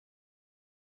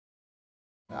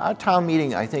Our town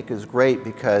meeting, I think, is great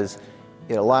because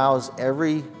it allows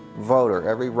every voter,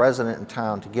 every resident in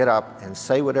town to get up and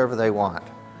say whatever they want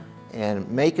and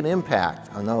make an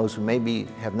impact on those who maybe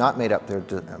have not made up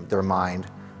their mind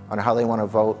on how they want to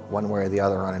vote one way or the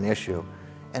other on an issue.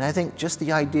 And I think just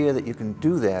the idea that you can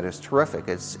do that is terrific.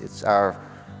 It's our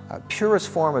purest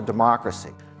form of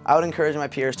democracy. I would encourage my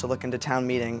peers to look into town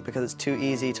meeting because it's too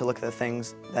easy to look at the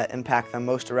things that impact them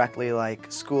most directly,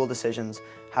 like school decisions.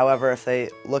 However, if they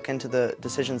look into the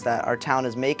decisions that our town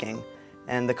is making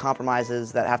and the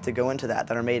compromises that have to go into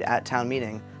that are made at town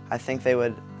meeting, I think they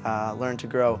would learn to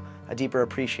grow a deeper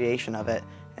appreciation of it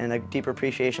and a deeper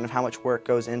appreciation of how much work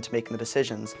goes into making the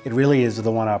decisions. It really is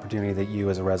the one opportunity that you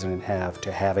as a resident have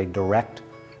to have a direct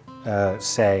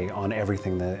say on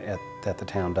everything that the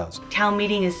town does. Town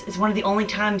meeting is one of the only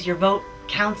times your vote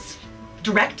counts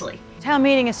directly. Town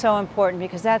meeting is so important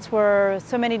because that's where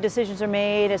so many decisions are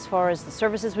made as far as the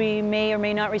services we may or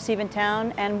may not receive in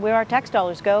town and where our tax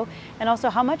dollars go, and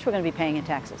also how much we're going to be paying in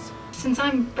taxes. Since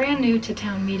I'm brand new to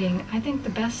town meeting, I think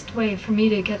the best way for me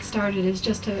to get started is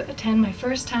just to attend my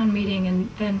first town meeting,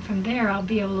 and then from there I'll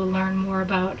be able to learn more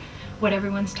about what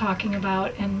everyone's talking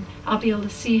about, and I'll be able to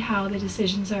see how the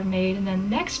decisions are made, and then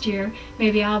next year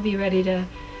maybe I'll be ready to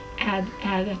add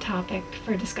a topic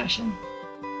for discussion.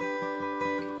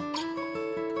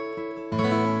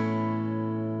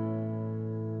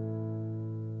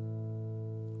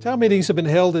 Town meetings have been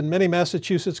held in many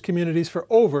Massachusetts communities for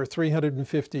over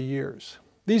 350 years.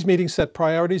 These meetings set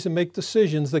priorities and make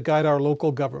decisions that guide our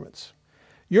local governments.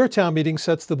 Your town meeting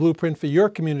sets the blueprint for your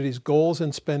community's goals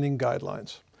and spending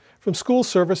guidelines, from school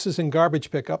services and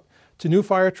garbage pickup to new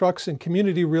fire trucks and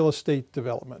community real estate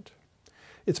development.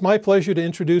 It's my pleasure to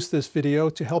introduce this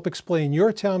video to help explain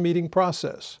your town meeting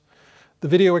process. The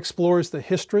video explores the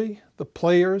history, the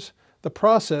players, the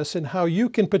process, and how you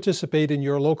can participate in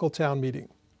your local town meeting.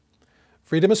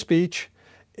 Freedom of speech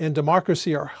and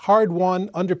democracy are hard-won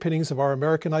underpinnings of our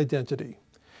American identity.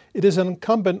 It is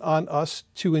incumbent on us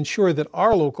to ensure that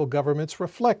our local governments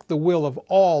reflect the will of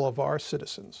all of our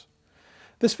citizens.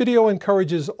 This video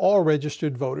encourages all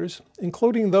registered voters,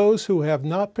 including those who have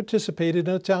not participated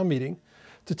in a town meeting,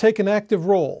 to take an active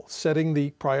role setting the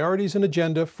priorities and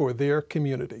agenda for their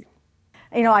community.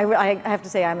 You know, I have to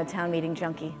say I'm a town meeting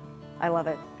junkie. I love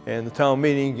it. And the town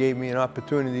meeting gave me an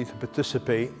opportunity to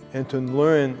participate and to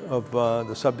learn of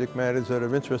the subject matters that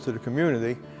are interest to the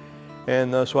community.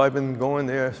 And so I've been going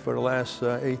there for the last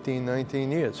 18,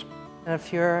 19 years. And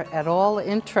if you're at all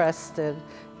interested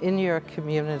in your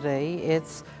community,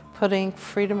 it's putting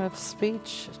freedom of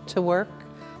speech to work.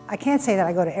 I can't say that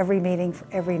I go to every meeting for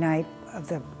every night of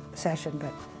the session,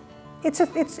 but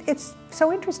it's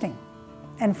so interesting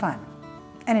and fun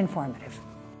and informative.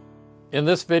 In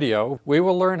this video, we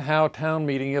will learn how town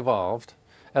meeting evolved,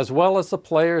 as well as the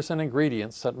players and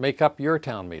ingredients that make up your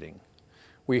town meeting.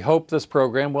 We hope this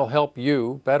program will help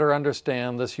you better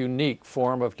understand this unique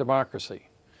form of democracy.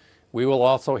 We will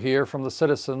also hear from the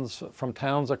citizens from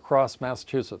towns across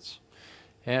Massachusetts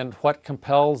and what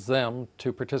compels them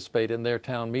to participate in their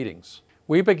town meetings.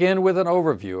 We begin with an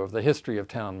overview of the history of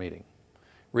town meeting.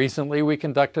 Recently, we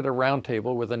conducted a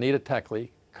roundtable with Anita Techley,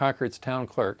 Concord's town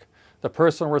clerk, the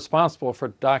person responsible for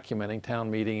documenting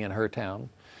town meeting in her town,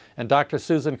 and Dr.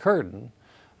 Susan Curtin,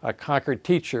 a Concord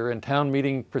teacher and town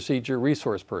meeting procedure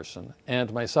resource person,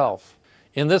 and myself.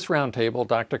 In this roundtable,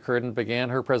 Dr. Curtin began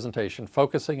her presentation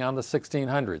focusing on the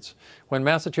 1600s, when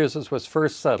Massachusetts was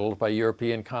first settled by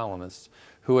European colonists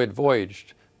who had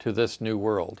voyaged to this new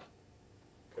world.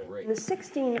 In the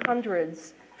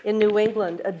 1600s in New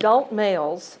England, adult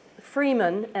males,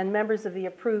 freemen, and members of the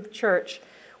approved church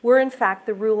were in fact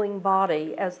the ruling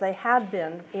body, as they had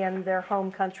been in their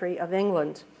home country of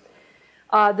England.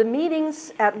 The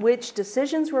meetings at which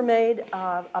decisions were made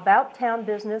about town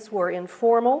business were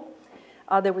informal.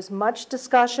 There was much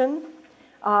discussion.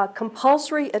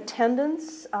 Compulsory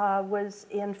attendance was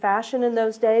in fashion in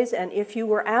those days, and if you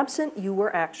were absent, you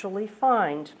were actually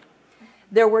fined.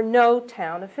 There were no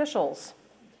town officials.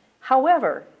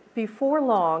 However, before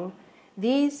long,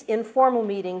 these informal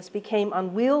meetings became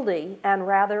unwieldy and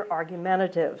rather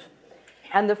argumentative.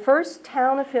 And the first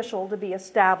town official to be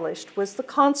established was the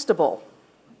constable.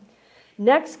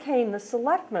 Next came the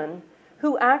selectmen,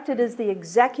 who acted as the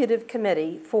executive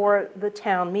committee for the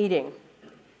town meeting.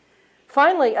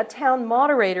 Finally, a town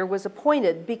moderator was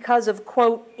appointed because of,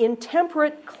 quote,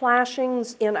 intemperate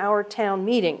clashings in our town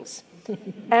meetings.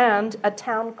 And a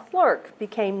town clerk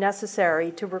became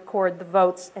necessary to record the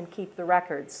votes and keep the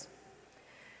records.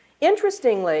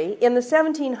 Interestingly, in the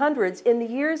 1700s, in the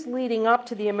years leading up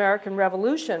to the American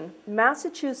Revolution,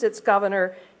 Massachusetts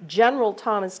Governor General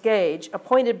Thomas Gage,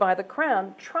 appointed by the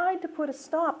Crown, tried to put a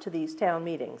stop to these town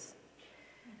meetings.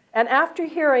 And after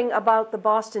hearing about the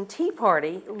Boston Tea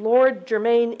Party, Lord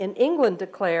Germain in England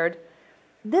declared,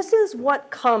 "This is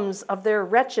what comes of their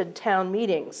wretched town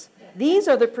meetings. These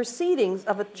are the proceedings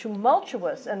of a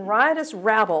tumultuous and riotous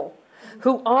rabble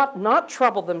who ought not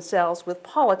trouble themselves with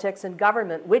politics and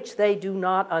government, which they do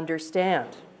not understand."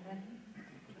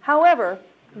 However,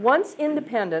 once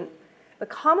independent, the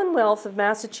Commonwealth of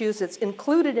Massachusetts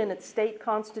included in its state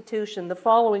constitution the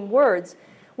following words,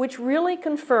 which really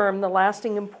confirm the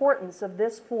lasting importance of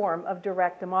this form of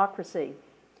direct democracy.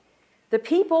 "The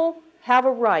people have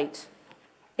a right,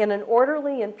 in an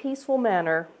orderly and peaceful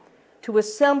manner, to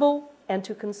assemble and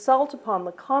to consult upon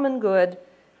the common good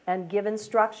and give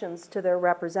instructions to their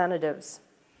representatives."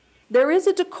 There is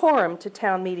a decorum to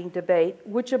town meeting debate,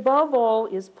 which above all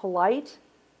is polite,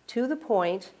 to the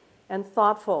point, and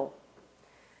thoughtful.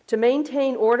 To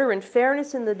maintain order and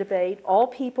fairness in the debate, all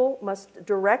people must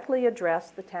directly address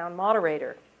the town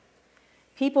moderator.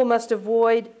 People must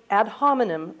avoid ad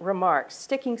hominem remarks,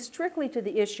 sticking strictly to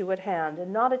the issue at hand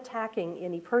and not attacking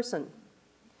any person.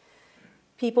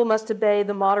 People must obey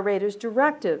the moderator's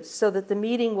directives so that the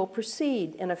meeting will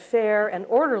proceed in a fair and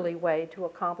orderly way to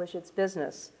accomplish its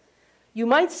business. You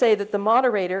might say that the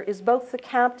moderator is both the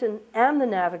captain and the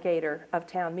navigator of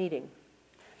town meeting.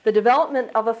 The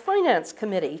development of a finance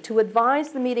committee to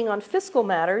advise the meeting on fiscal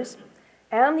matters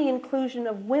and the inclusion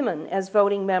of women as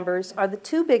voting members are the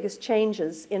two biggest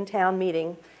changes in town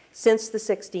meeting since the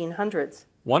 1600s.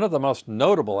 One of the most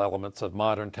notable elements of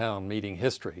modern town meeting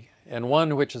history, and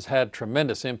one which has had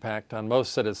tremendous impact on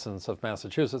most citizens of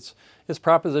Massachusetts, is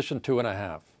Proposition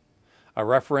 2.5, a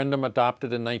referendum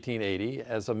adopted in 1980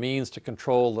 as a means to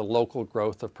control the local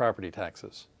growth of property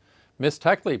taxes. Ms.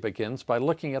 Techley begins by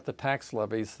looking at the tax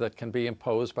levies that can be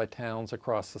imposed by towns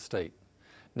across the state.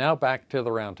 Now back to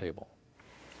the roundtable.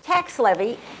 Tax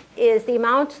levy is the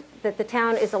amount that the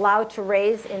town is allowed to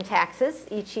raise in taxes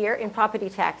each year, in property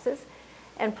taxes.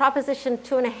 And Proposition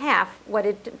 2.5, what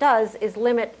it does is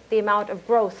limit the amount of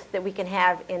growth that we can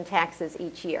have in taxes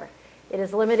each year. It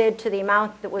is limited to the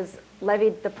amount that was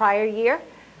levied the prior year,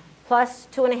 plus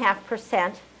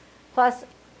 2.5%, plus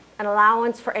an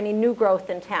allowance for any new growth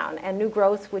in town. And new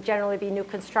growth would generally be new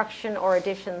construction or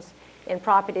additions in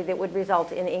property that would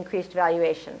result in increased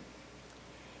valuation.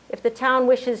 If the town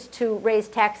wishes to raise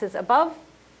taxes above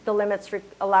the limits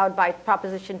allowed by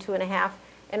Proposition 2.5,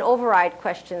 an override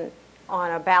question on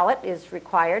a ballot is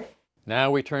required.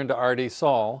 Now we turn to R.D.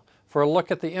 Saul for a look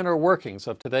at the inner workings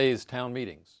of today's town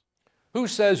meetings. Who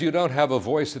says you don't have a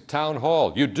voice at town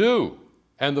hall? You do.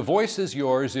 And the voice is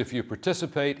yours if you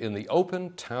participate in the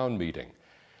open town meeting.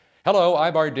 Hello,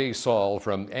 I'm R.D. Saul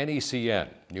from NECN,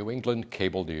 New England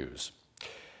Cable News.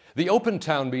 The open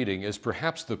town meeting is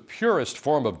perhaps the purest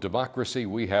form of democracy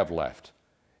we have left.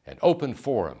 An open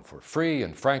forum for free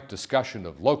and frank discussion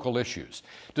of local issues,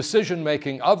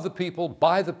 decision-making of the people,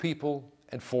 by the people,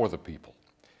 and for the people.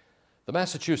 The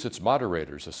Massachusetts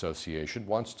Moderators Association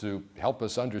wants to help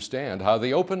us understand how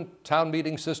the open town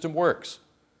meeting system works.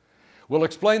 We'll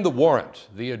explain the warrant,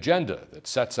 the agenda that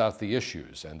sets out the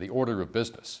issues and the order of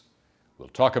business. We'll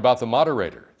talk about the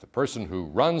moderator, the person who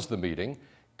runs the meeting,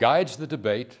 guides the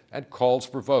debate, and calls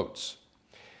for votes.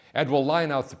 And we'll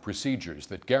line out the procedures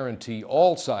that guarantee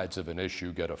all sides of an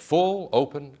issue get a full,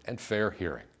 open, and fair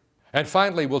hearing. And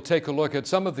finally, we'll take a look at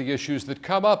some of the issues that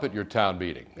come up at your town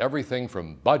meeting, everything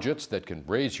from budgets that can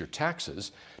raise your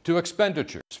taxes to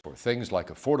expenditures for things like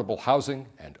affordable housing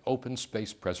and open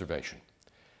space preservation.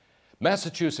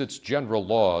 Massachusetts general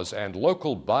laws and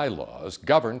local bylaws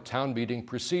govern town meeting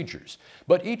procedures,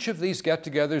 but each of these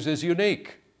get-togethers is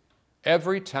unique.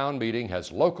 Every town meeting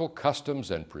has local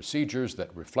customs and procedures that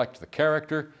reflect the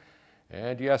character,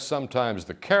 and yes, sometimes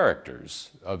the characters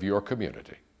of your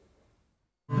community.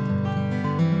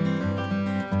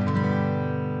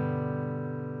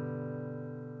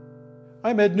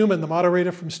 I'm Ed Newman, the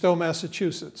moderator from Stowe,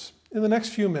 Massachusetts. In the next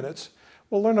few minutes,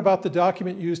 we'll learn about the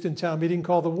document used in town meeting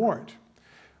called the warrant.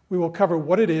 We will cover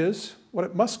what it is, what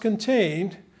it must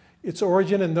contain, its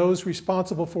origin, and those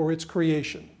responsible for its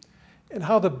creation, and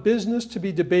how the business to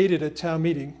be debated at town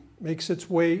meeting makes its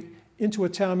way into a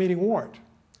town meeting warrant.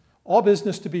 All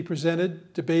business to be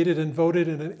presented, debated, and voted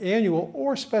in an annual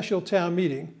or special town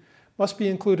meeting must be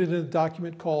included in a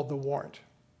document called the warrant.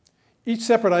 Each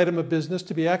separate item of business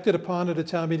to be acted upon at a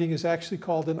town meeting is actually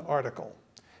called an article,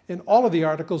 and all of the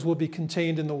articles will be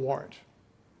contained in the warrant.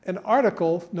 An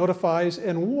article notifies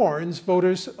and warns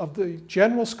voters of the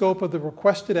general scope of the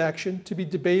requested action to be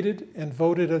debated and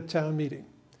voted at a town meeting.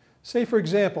 Say, for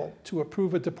example, to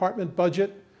approve a department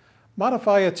budget,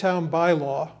 modify a town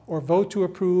bylaw, or vote to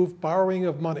approve borrowing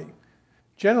of money.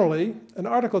 Generally, an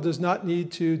article does not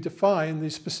need to define the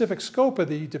specific scope of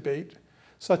the debate,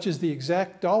 such as the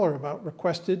exact dollar amount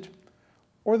requested,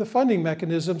 or the funding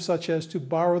mechanism, such as to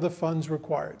borrow the funds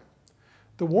required.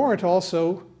 The warrant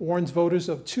also warns voters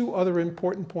of two other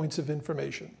important points of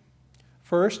information.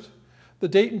 First, the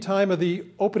date and time of the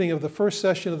opening of the first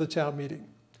session of the town meeting.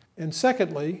 And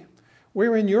secondly,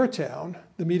 where in your town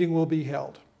the meeting will be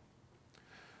held.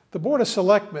 The Board of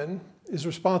Selectmen is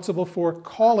responsible for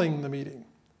calling the meeting.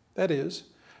 That is,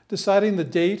 deciding the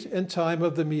date and time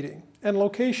of the meeting and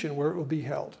location where it will be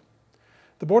held.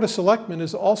 The Board of Selectmen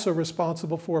is also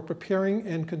responsible for preparing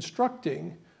and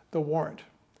constructing the warrant.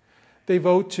 They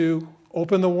vote to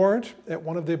open the warrant at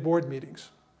one of their board meetings.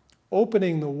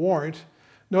 Opening the warrant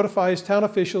notifies town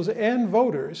officials and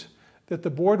voters that the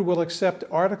board will accept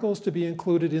articles to be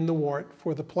included in the warrant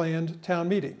for the planned town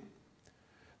meeting.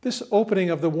 This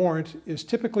opening of the warrant is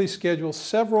typically scheduled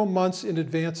several months in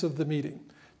advance of the meeting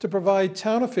to provide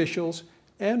town officials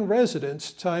and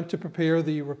residents time to prepare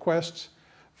the requests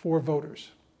for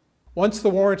voters. Once the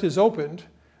warrant is opened,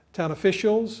 town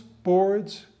officials,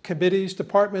 boards, committees,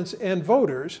 departments, and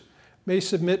voters may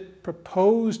submit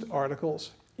proposed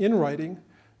articles in writing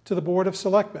to the Board of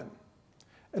Selectmen.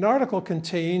 An article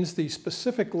contains the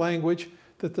specific language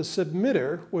that the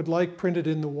submitter would like printed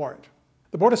in the warrant.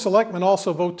 The Board of Selectmen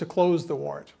also vote to close the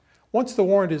warrant. Once the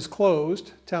warrant is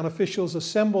closed, town officials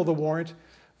assemble the warrant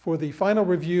for the final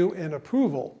review and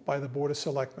approval by the Board of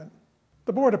Selectmen.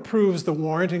 The board approves the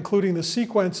warrant, including the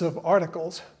sequence of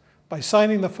articles, by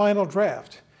signing the final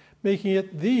draft, making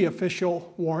it the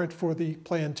official warrant for the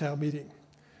planned town meeting.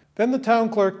 Then the town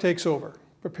clerk takes over,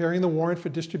 preparing the warrant for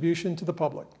distribution to the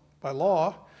public. By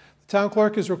law, the town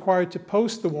clerk is required to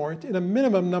post the warrant in a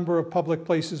minimum number of public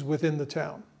places within the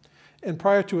town, and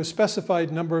prior to a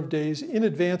specified number of days in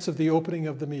advance of the opening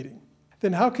of the meeting.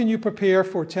 Then how can you prepare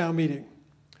for town meeting?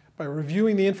 By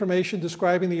reviewing the information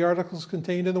describing the articles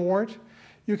contained in the warrant,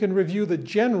 you can review the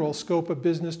general scope of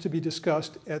business to be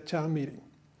discussed at town meeting.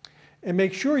 And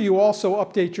make sure you also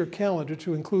update your calendar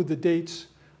to include the dates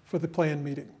for the planned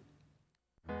meeting.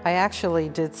 I actually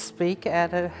did speak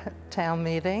at a town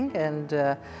meeting,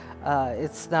 and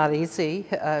it's not easy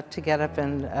to get up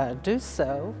and do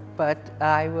so, but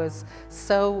I was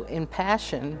so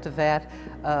impassioned that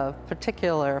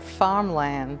particular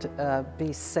farmland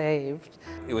be saved.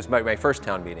 It was my first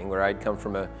town meeting, where I'd come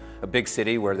from a big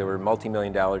city where there were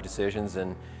multi-million-dollar decisions,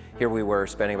 and here we were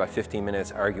spending about 15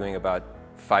 minutes arguing about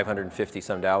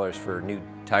 $550 for new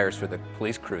tires for the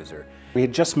police cruiser. We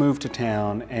had just moved to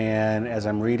town, and as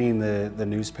I'm reading the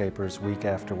newspapers week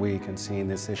after week and seeing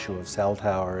this issue of cell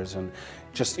towers, and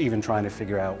just even trying to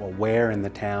figure out, well, where in the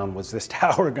town was this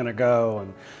tower going to go?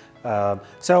 And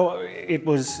so it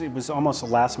was almost a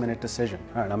last-minute decision.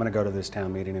 All right, I'm going to go to this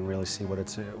town meeting and really see what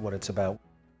it's about.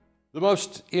 The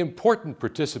most important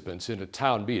participants in a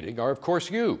town meeting are, of course,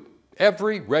 you.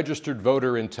 Every registered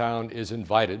voter in town is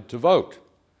invited to vote.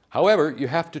 However, you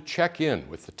have to check in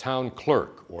with the town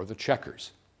clerk or the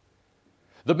checkers.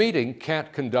 The meeting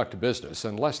can't conduct business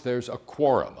unless there's a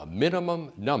quorum, a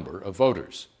minimum number of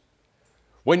voters.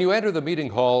 When you enter the meeting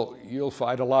hall, you'll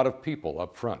find a lot of people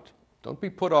up front. Don't be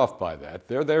put off by that.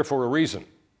 They're there for a reason.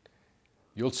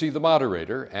 You'll see the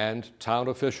moderator and town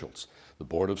officials. The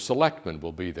Board of Selectmen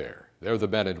will be there. They're the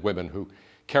men and women who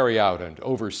carry out and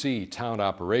oversee town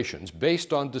operations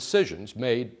based on decisions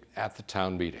made at the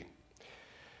town meeting.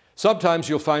 Sometimes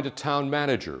you'll find a town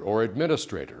manager or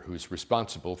administrator who's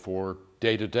responsible for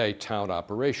day-to-day town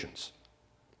operations.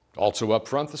 Also up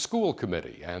front, the school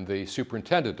committee and the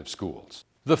superintendent of schools.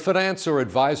 The finance or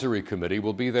advisory committee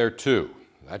will be there too.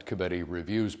 That committee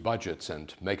reviews budgets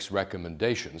and makes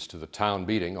recommendations to the town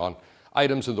meeting on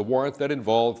items in the warrant that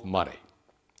involve money.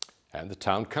 And the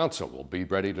town council will be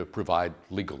ready to provide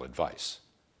legal advice.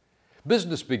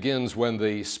 Business begins when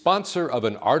the sponsor of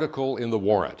an article in the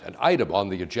warrant, an item on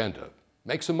the agenda,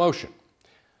 makes a motion.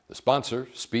 The sponsor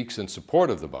speaks in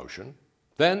support of the motion.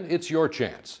 Then it's your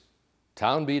chance.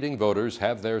 Town meeting voters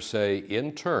have their say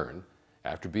in turn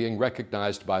after being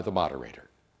recognized by the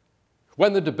moderator.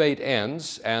 When the debate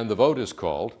ends and the vote is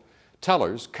called,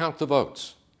 tellers count the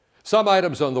votes. Some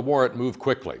items on the warrant move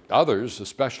quickly. Others,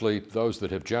 especially those that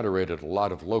have generated a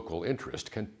lot of local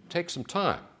interest, can take some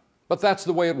time. But that's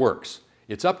the way it works.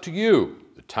 It's up to you,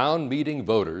 the town meeting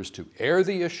voters, to air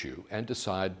the issue and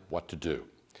decide what to do.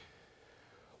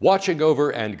 Watching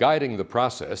over and guiding the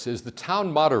process is the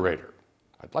town moderator.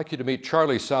 I'd like you to meet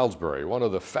Charlie Salisbury, one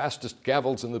of the fastest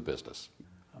gavels in the business.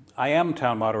 I am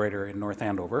town moderator in North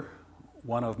Andover,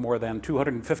 one of more than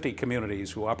 250 communities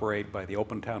who operate by the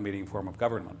open town meeting form of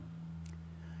government.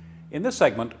 In this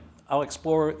segment, I'll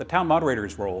explore the town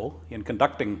moderator's role in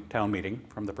conducting town meeting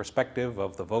from the perspective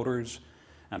of the voters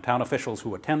and town officials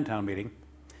who attend town meeting,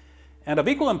 and of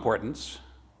equal importance,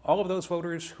 all of those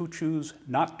voters who choose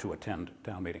not to attend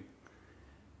town meeting.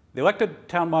 The elected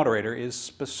town moderator is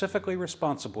specifically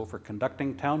responsible for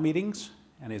conducting town meetings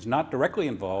and is not directly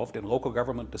involved in local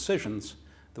government decisions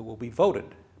that will be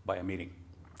voted by a meeting.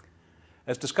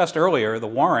 As discussed earlier, the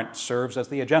warrant serves as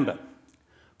the agenda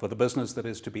for the business that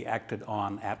is to be acted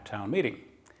on at town meeting,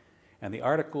 and the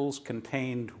articles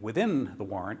contained within the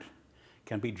warrant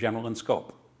can be general in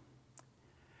scope.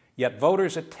 Yet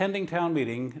voters attending town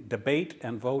meeting debate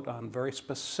and vote on very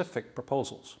specific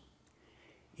proposals.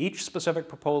 Each specific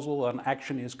proposal on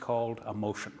action is called a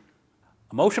motion.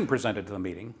 A motion presented to the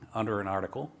meeting under an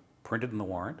article printed in the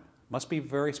warrant must be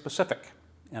very specific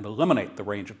and eliminate the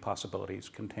range of possibilities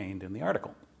contained in the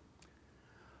article.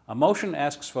 A motion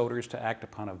asks voters to act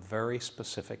upon a very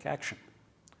specific action.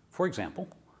 For example,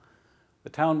 the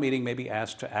town meeting may be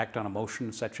asked to act on a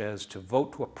motion such as to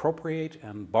vote to appropriate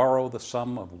and borrow the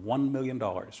sum of $1 million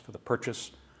for the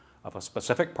purchase of a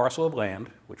specific parcel of land,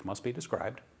 which must be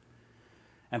described,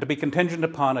 and to be contingent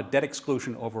upon a debt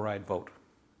exclusion override vote.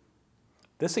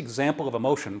 This example of a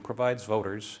motion provides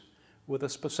voters with a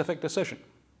specific decision.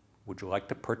 Would you like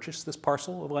to purchase this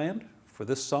parcel of land for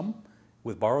this sum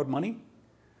with borrowed money?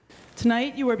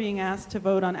 Tonight, you are being asked to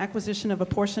vote on acquisition of a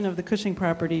portion of the Cushing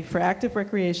property for active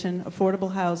recreation,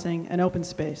 affordable housing, and open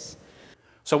space.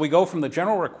 So we go from the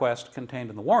general request contained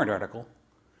in the warrant article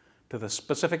to the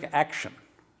specific action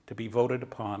to be voted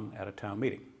upon at a town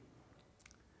meeting.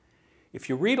 If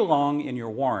you read along in your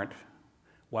warrant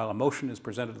while a motion is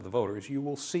presented to the voters, you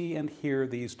will see and hear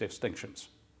these distinctions.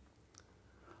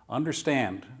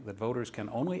 Understand that voters can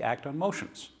only act on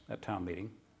motions at town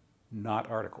meeting, not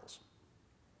articles.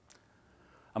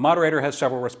 A moderator has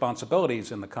several responsibilities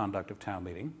in the conduct of town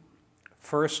meeting.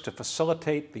 First, to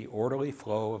facilitate the orderly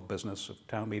flow of business of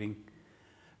town meeting.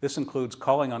 This includes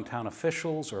calling on town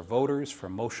officials or voters for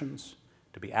motions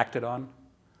to be acted on,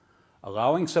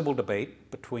 allowing civil debate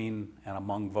between and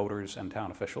among voters and town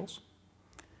officials,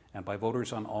 and by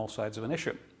voters on all sides of an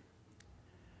issue.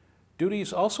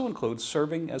 Duties also include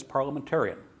serving as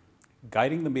parliamentarian,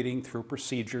 guiding the meeting through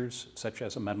procedures such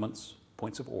as amendments,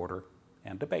 points of order,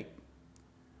 and debate.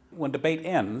 When debate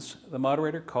ends, the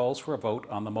moderator calls for a vote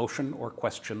on the motion or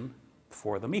question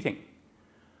for the meeting.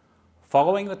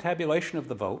 Following the tabulation of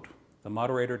the vote, the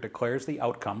moderator declares the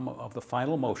outcome of the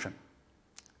final motion.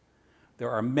 There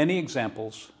are many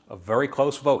examples of very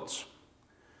close votes.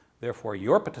 Therefore,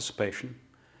 your participation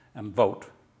and vote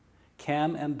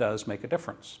can and does make a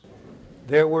difference.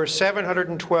 There were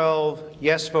 712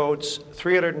 yes votes,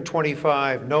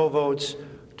 325 no votes,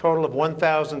 total of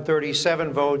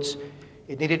 1,037 votes.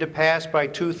 It needed to pass by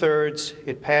 2/3.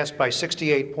 It passed by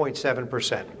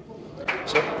 68.7%.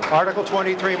 So Article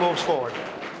 23 moves forward.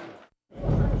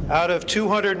 Out of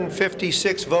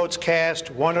 256 votes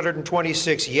cast,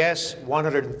 126 yes,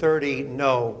 130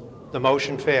 no. The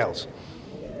motion fails.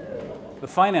 The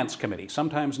Finance Committee,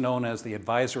 sometimes known as the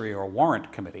Advisory or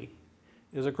Warrant Committee,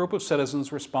 is a group of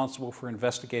citizens responsible for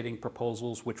investigating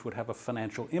proposals which would have a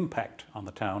financial impact on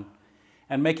the town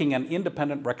and making an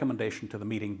independent recommendation to the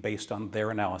meeting based on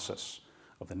their analysis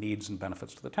of the needs and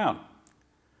benefits to the town.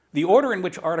 The order in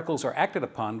which articles are acted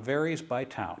upon varies by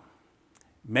town.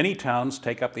 Many towns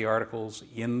take up the articles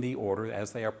in the order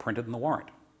as they are printed in the warrant.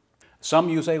 Some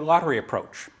use a lottery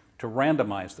approach to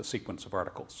randomize the sequence of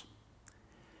articles.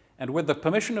 And with the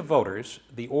permission of voters,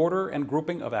 the order and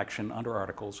grouping of action under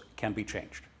articles can be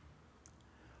changed.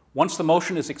 Once the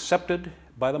motion is accepted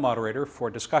by the moderator for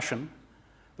discussion,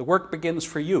 the work begins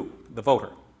for you, the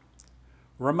voter.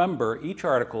 Remember, each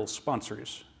article's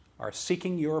sponsors are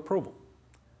seeking your approval,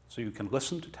 so you can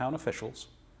listen to town officials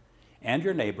and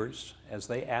your neighbors as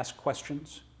they ask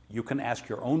questions. You can ask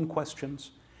your own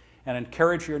questions and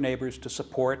encourage your neighbors to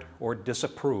support or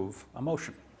disapprove a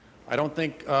motion. I don't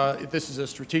think this is a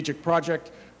strategic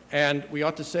project, and we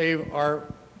ought to save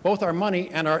both our money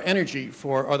and our energy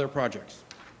for other projects.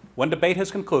 When debate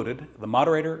has concluded, the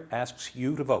moderator asks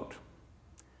you to vote,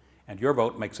 and your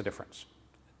vote makes a difference.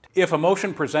 If a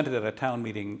motion presented at a town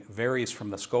meeting varies from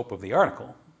the scope of the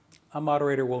article, a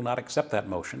moderator will not accept that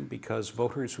motion because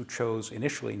voters who chose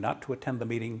initially not to attend the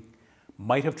meeting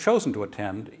might have chosen to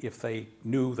attend if they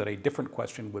knew that a different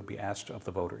question would be asked of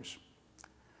the voters.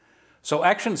 So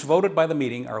actions voted by the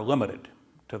meeting are limited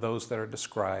to those that are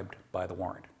described by the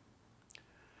warrant.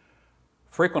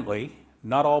 Frequently,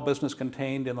 not all business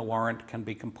contained in the warrant can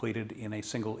be completed in a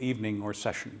single evening or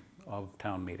session of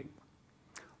town meeting,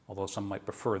 although some might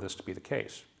prefer this to be the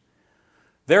case.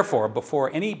 Therefore, before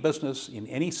any business in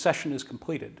any session is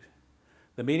completed,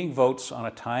 the meeting votes on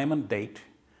a time and date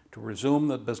to resume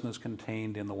the business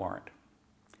contained in the warrant.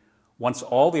 Once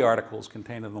all the articles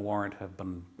contained in the warrant have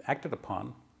been acted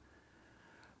upon,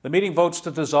 the meeting votes to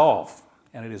dissolve,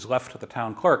 and it is left to the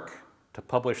town clerk to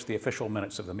publish the official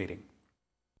minutes of the meeting.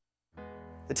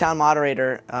 The town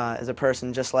moderator is a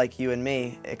person just like you and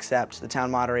me, except the town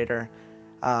moderator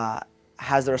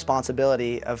has the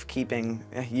responsibility of keeping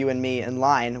you and me in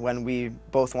line when we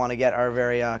both want to get our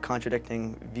very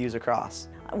contradicting views across.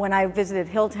 When I visited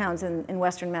hill towns in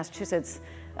western Massachusetts,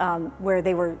 where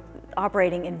they were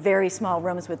operating in very small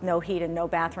rooms with no heat and no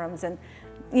bathrooms, and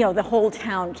the whole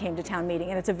town came to town meeting,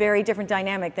 and it's a very different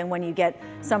dynamic than when you get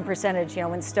some percentage.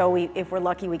 In Stowe, if we're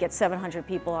lucky, we get 700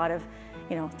 people out of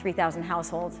 3,000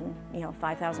 households and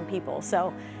 5,000 people.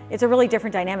 So it's a really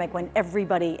different dynamic when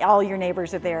everybody, all your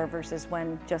neighbors are there versus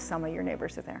when just some of your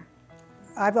neighbors are there.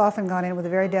 I've often gone in with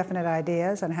very definite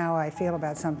ideas on how I feel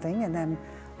about something, and then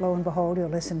lo and behold, you'll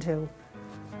listen to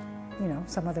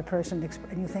some other person,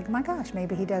 and you think, oh my gosh,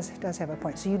 maybe he does have a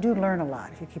point. So you do learn a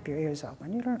lot if you keep your ears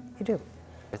open. You do.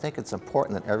 I think it's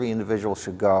important that every individual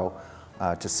should go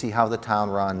to see how the town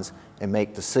runs and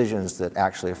make decisions that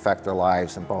actually affect their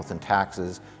lives, in both in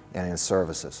taxes and in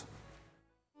services.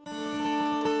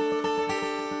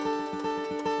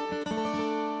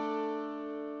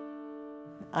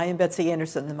 I am Betsy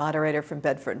Anderson, the moderator from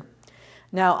Bedford.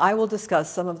 Now, I will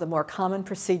discuss some of the more common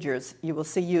procedures you will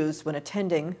see used when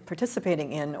attending,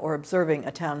 participating in, or observing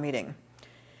a town meeting.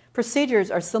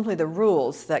 Procedures are simply the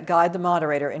rules that guide the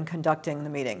moderator in conducting the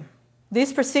meeting.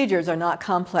 These procedures are not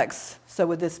complex, so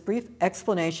with this brief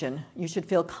explanation, you should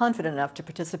feel confident enough to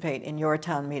participate in your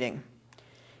town meeting.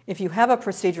 If you have a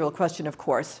procedural question, of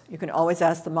course, you can always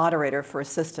ask the moderator for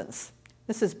assistance.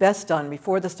 This is best done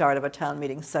before the start of a town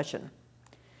meeting session.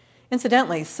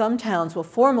 Incidentally, some towns will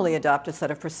formally adopt a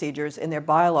set of procedures in their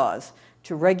bylaws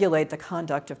to regulate the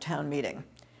conduct of town meeting.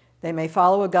 They may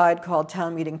follow a guide called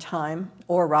Town Meeting Time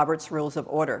or Robert's Rules of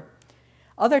Order.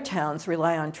 Other towns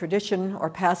rely on tradition or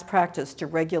past practice to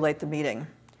regulate the meeting.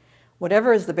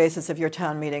 Whatever is the basis of your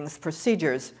town meeting's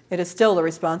procedures, it is still the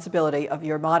responsibility of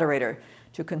your moderator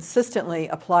to consistently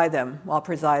apply them while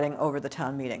presiding over the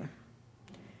town meeting.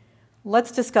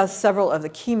 Let's discuss several of the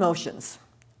key motions.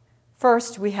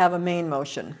 First, we have a main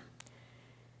motion.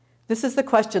 This is the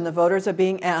question the voters are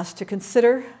being asked to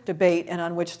consider, debate, and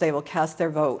on which they will cast their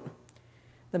vote.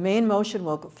 The main motion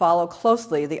will follow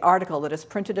closely the article that is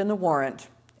printed in the warrant,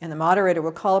 and the moderator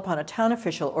will call upon a town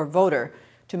official or voter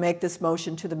to make this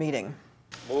motion to the meeting.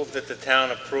 Move that the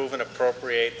town approve and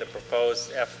appropriate the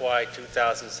proposed FY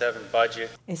 2007 budget.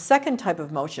 A second type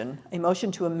of motion, a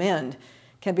motion to amend,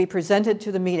 can be presented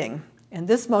to the meeting, and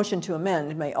this motion to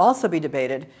amend may also be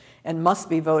debated and must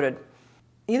be voted.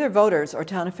 Either voters or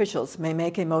town officials may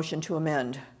make a motion to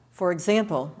amend. For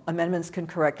example, amendments can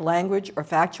correct language or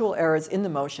factual errors in the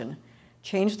motion,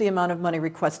 change the amount of money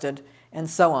requested, and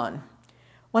so on.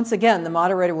 Once again, the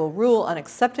moderator will rule on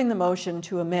accepting the motion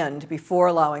to amend before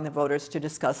allowing the voters to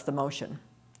discuss the motion.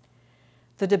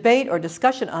 The debate or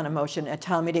discussion on a motion at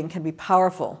town meeting can be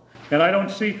powerful. And I don't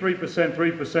see 3%,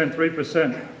 3%,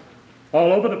 3%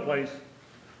 all over the place.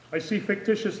 I see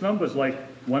fictitious numbers like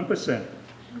 1%,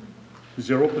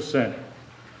 0%,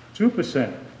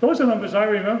 2%. Those are numbers I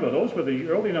remember. Those were the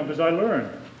early numbers I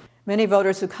learned. Many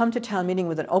voters who come to town meeting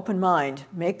with an open mind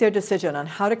make their decision on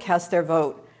how to cast their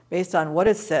vote based on what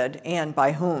is said and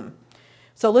by whom.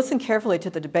 So listen carefully to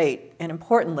the debate, and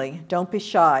importantly, don't be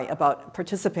shy about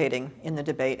participating in the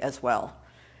debate as well.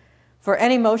 For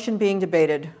any motion being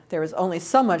debated, there is only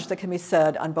so much that can be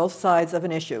said on both sides of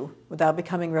an issue without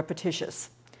becoming repetitious.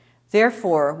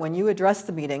 Therefore, when you address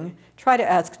the meeting, try to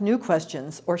ask new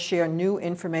questions or share new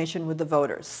information with the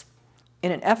voters.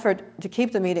 In an effort to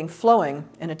keep the meeting flowing,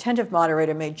 an attentive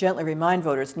moderator may gently remind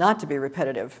voters not to be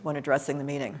repetitive when addressing the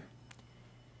meeting.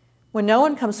 When no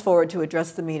one comes forward to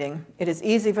address the meeting, it is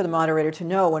easy for the moderator to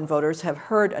know when voters have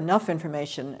heard enough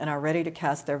information and are ready to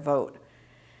cast their vote.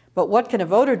 But what can a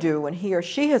voter do when he or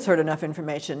she has heard enough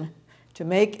information to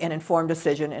make an informed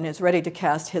decision and is ready to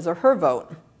cast his or her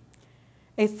vote?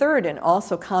 A third and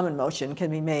also common motion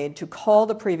can be made to call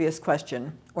the previous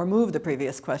question or move the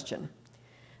previous question.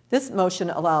 This motion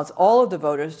allows all of the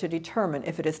voters to determine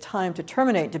if it is time to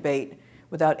terminate debate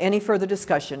without any further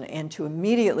discussion and to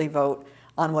immediately vote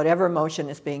on whatever motion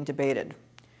is being debated.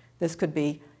 This could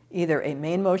be either a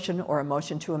main motion or a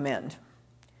motion to amend.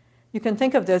 You can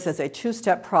think of this as a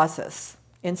two-step process.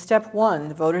 In step 1,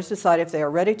 the voters decide if they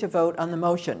are ready to vote on the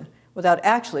motion without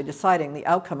actually deciding the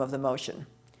outcome of the motion.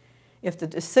 If the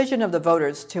decision of the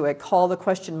voters to a call the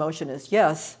question motion is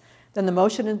yes, then the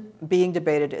motion being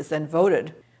debated is then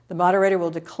voted. The moderator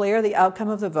will declare the outcome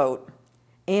of the vote,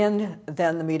 and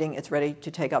then the meeting is ready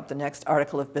to take up the next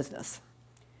article of business.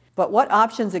 But what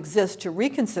options exist to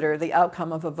reconsider the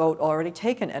outcome of a vote already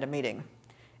taken at a meeting?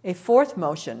 A fourth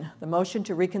motion, the motion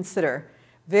to reconsider,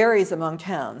 varies among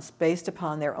towns based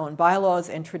upon their own bylaws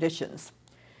and traditions.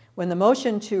 When the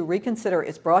motion to reconsider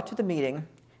is brought to the meeting,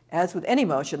 as with any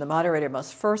motion, the moderator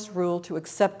must first rule to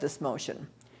accept this motion.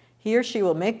 He or she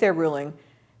will make their ruling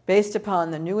based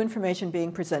upon the new information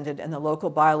being presented and the local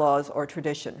bylaws or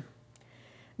tradition.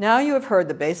 Now you have heard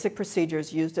the basic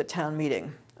procedures used at town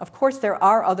meeting. Of course, there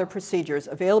are other procedures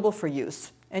available for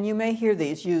use, and you may hear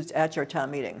these used at your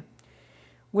town meeting.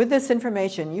 With this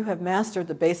information, you have mastered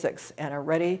the basics and are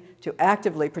ready to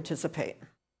actively participate.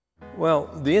 Well,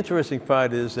 the interesting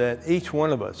part is that each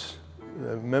one of us,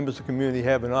 members of the community,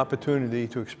 have an opportunity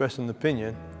to express an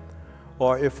opinion,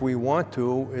 or if we want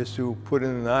to, is to put in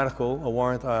an article, a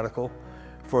warrant article,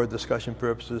 for discussion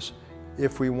purposes,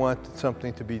 if we want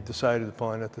something to be decided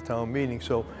upon at the town meeting.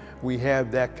 So we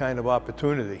have that kind of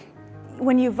opportunity.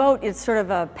 When you vote, it's sort of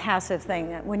a passive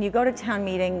thing. When you go to town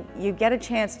meeting, you get a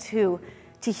chance to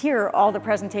hear all the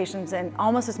presentations and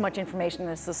almost as much information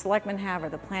as the selectmen have or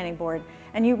the planning board,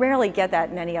 and you rarely get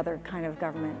that in any other kind of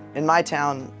government. In my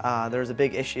town, there's a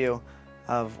big issue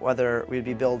of whether we'd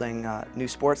be building new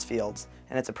sports fields,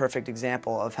 and it's a perfect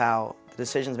example of how the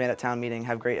decisions made at town meeting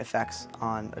have great effects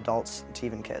on adults to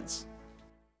even kids.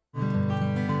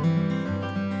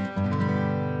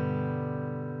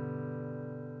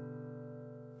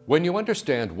 When you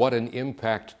understand what an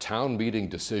impact town meeting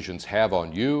decisions have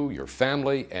on you, your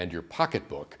family, and your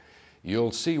pocketbook,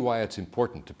 you'll see why it's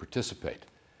important to participate.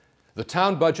 The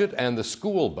town budget and the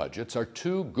school budgets are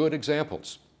two good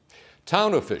examples.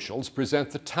 Town officials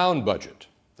present the town budget.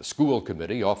 The school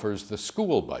committee offers the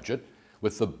school budget,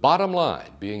 with the bottom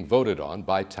line being voted on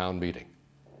by town meeting.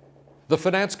 The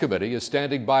finance committee is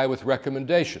standing by with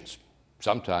recommendations.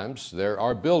 Sometimes there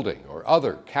are building or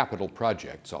other capital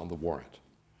projects on the warrant.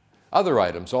 Other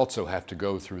items also have to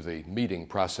go through the meeting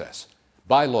process.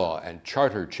 Bylaw and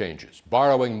charter changes,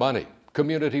 borrowing money,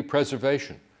 community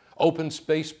preservation, open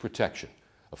space protection,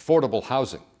 affordable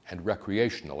housing, and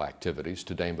recreational activities,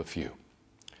 to name a few.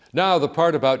 Now, the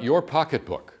part about your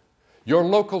pocketbook. Your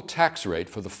local tax rate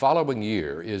for the following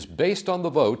year is based on the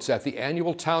votes at the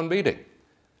annual town meeting.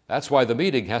 That's why the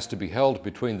meeting has to be held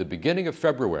between the beginning of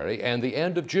February and the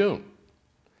end of June.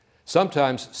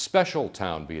 Sometimes special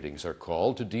town meetings are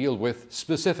called to deal with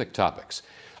specific topics,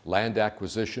 land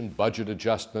acquisition, budget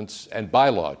adjustments, and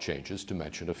bylaw changes, to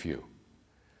mention a few.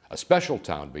 A special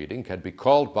town meeting can be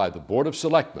called by the Board of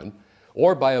Selectmen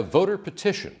or by a voter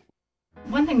petition.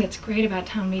 One thing that's great about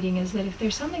town meeting is that if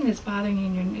there's something that's bothering you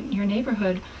in your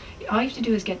neighborhood, all you have to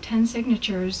do is get 10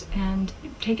 signatures and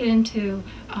take it into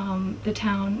the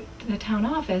town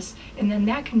office, and then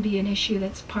that can be an issue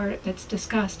that's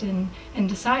discussed and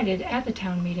decided at the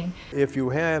town meeting. If you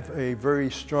have a very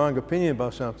strong opinion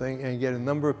about something and get a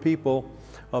number of people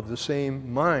of the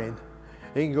same mind,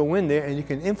 you can go in there and you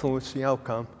can influence the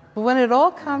outcome. When it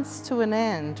all comes to an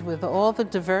end, with all the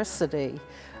diversity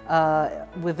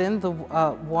within the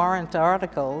warrant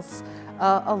articles,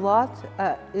 a lot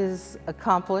is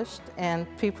accomplished and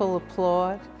people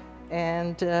applaud,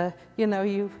 and you know,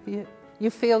 you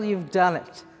feel you've done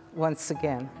it once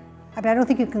again. I mean, I don't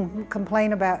think you can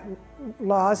complain about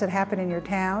laws that happen in your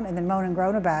town and then moan and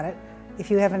groan about it if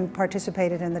you haven't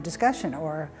participated in the discussion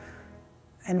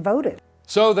and voted.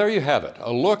 So there you have it,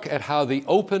 a look at how the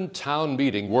open town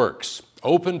meeting works.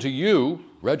 Open to you,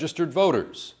 registered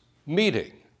voters.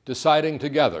 Meeting, deciding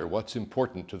together what's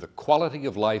important to the quality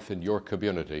of life in your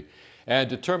community and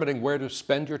determining where to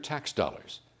spend your tax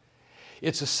dollars.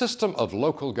 It's a system of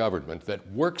local government that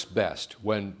works best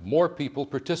when more people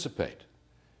participate.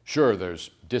 Sure, there's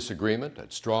disagreement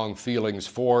and strong feelings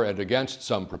for and against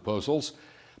some proposals,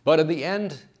 but in the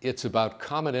end, it's about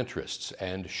common interests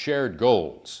and shared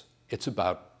goals. It's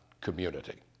about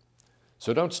community.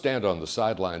 So don't stand on the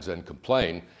sidelines and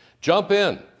complain. Jump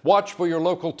in, watch for your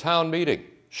local town meeting,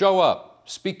 show up,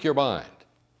 speak your mind,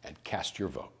 and cast your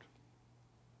vote.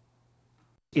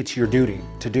 It's your duty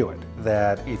to do it.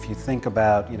 That if you think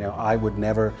about, I would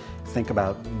never think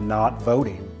about not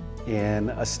voting in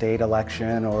a state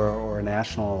election or a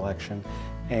national election,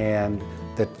 and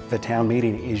that the town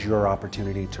meeting is your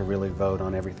opportunity to really vote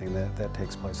on everything that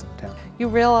takes place in the town. You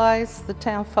realize the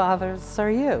town fathers are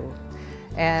you,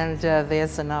 and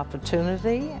there's an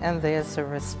opportunity and there's a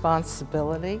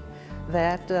responsibility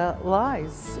that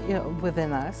lies,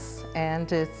 within us,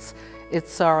 and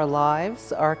it's our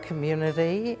lives, our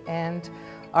community, and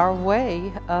our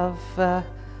way of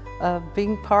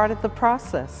being part of the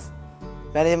process.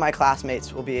 Many of my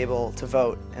classmates will be able to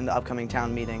vote in the upcoming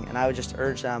town meeting, and I would just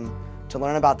urge them to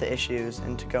learn about the issues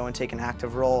and to go and take an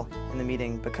active role in the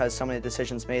meeting, because so many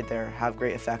decisions made there have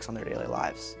great effects on their daily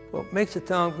lives. What makes a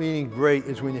town meeting great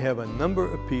is when you have a number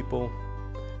of people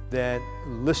that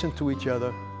listen to each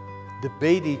other,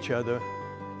 debate each other,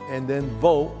 and then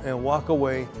vote and walk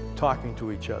away talking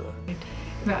to each other.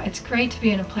 It's great to be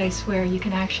in a place where you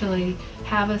can actually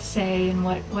have a say in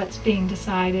what's being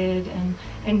decided,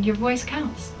 and your voice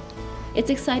counts. It's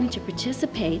exciting to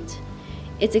participate.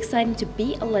 It's exciting to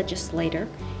be a legislator,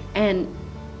 and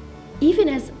even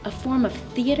as a form of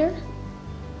theater,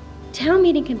 town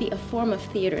meeting can be a form of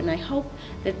theater, and I hope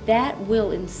that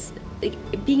will,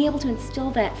 being able to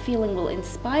instill that feeling will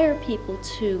inspire people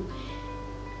to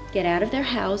get out of their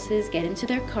houses, get into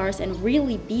their cars, and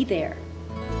really be there